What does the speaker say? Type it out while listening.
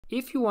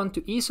If you want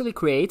to easily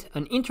create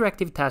an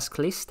interactive task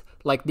list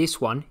like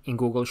this one in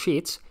Google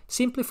Sheets,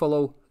 simply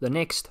follow the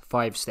next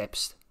 5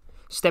 steps.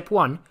 Step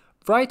 1.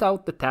 Write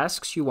out the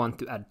tasks you want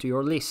to add to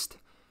your list.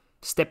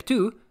 Step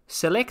 2.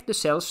 Select the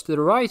cells to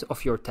the right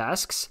of your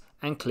tasks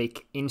and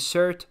click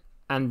Insert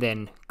and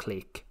then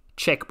click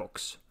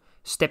Checkbox.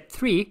 Step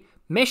 3.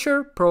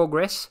 Measure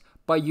progress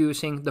by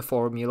using the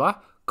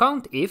formula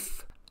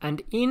COUNTIF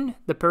and in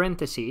the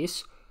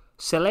parentheses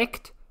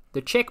select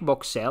the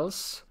checkbox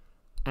cells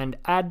and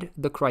add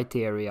the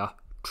criteria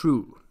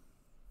true.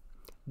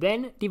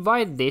 Then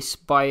divide this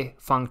by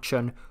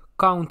function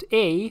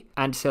COUNTA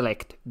and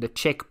select the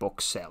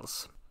checkbox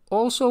cells.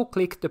 Also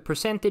click the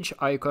percentage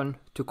icon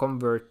to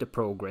convert the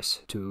progress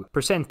to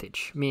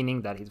percentage,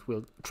 meaning that it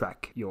will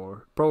track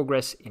your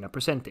progress in a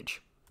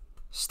percentage.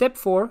 Step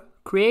 4.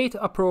 Create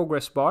a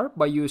progress bar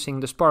by using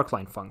the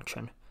SPARKLINE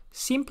function.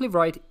 Simply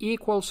write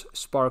equals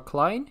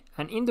SPARKLINE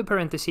and in the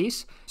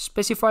parentheses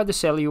specify the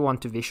cell you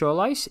want to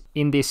visualize,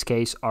 in this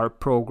case our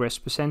progress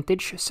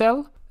percentage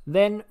cell,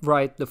 then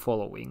write the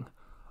following.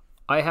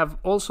 I have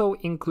also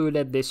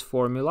included this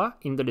formula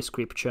in the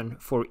description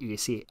for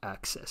easy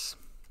access.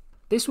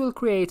 This will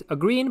create a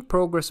green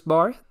progress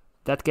bar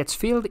that gets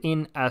filled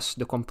in as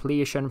the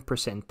completion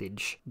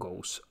percentage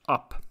goes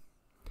up.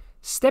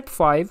 Step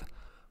 5.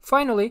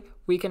 Finally,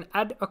 we can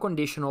add a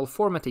conditional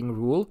formatting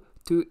rule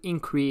to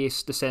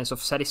increase the sense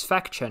of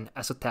satisfaction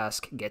as a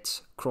task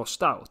gets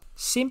crossed out.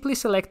 Simply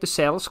select the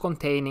cells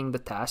containing the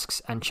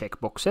tasks and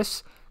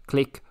checkboxes,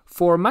 click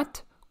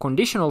Format,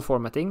 Conditional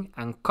Formatting,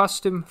 and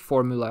Custom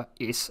Formula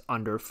is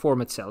under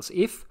Format Cells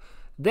If,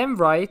 then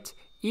write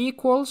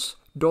equals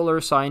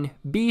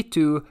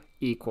 $B2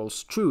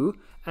 equals true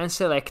and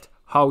select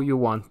how you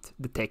want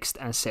the text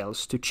and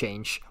cells to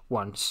change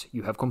once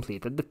you have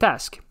completed the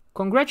task.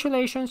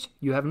 Congratulations,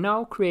 you have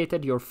now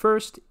created your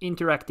first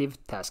interactive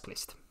task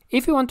list.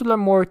 If you want to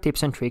learn more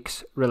tips and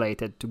tricks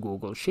related to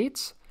Google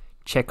Sheets,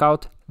 check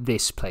out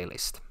this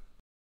playlist.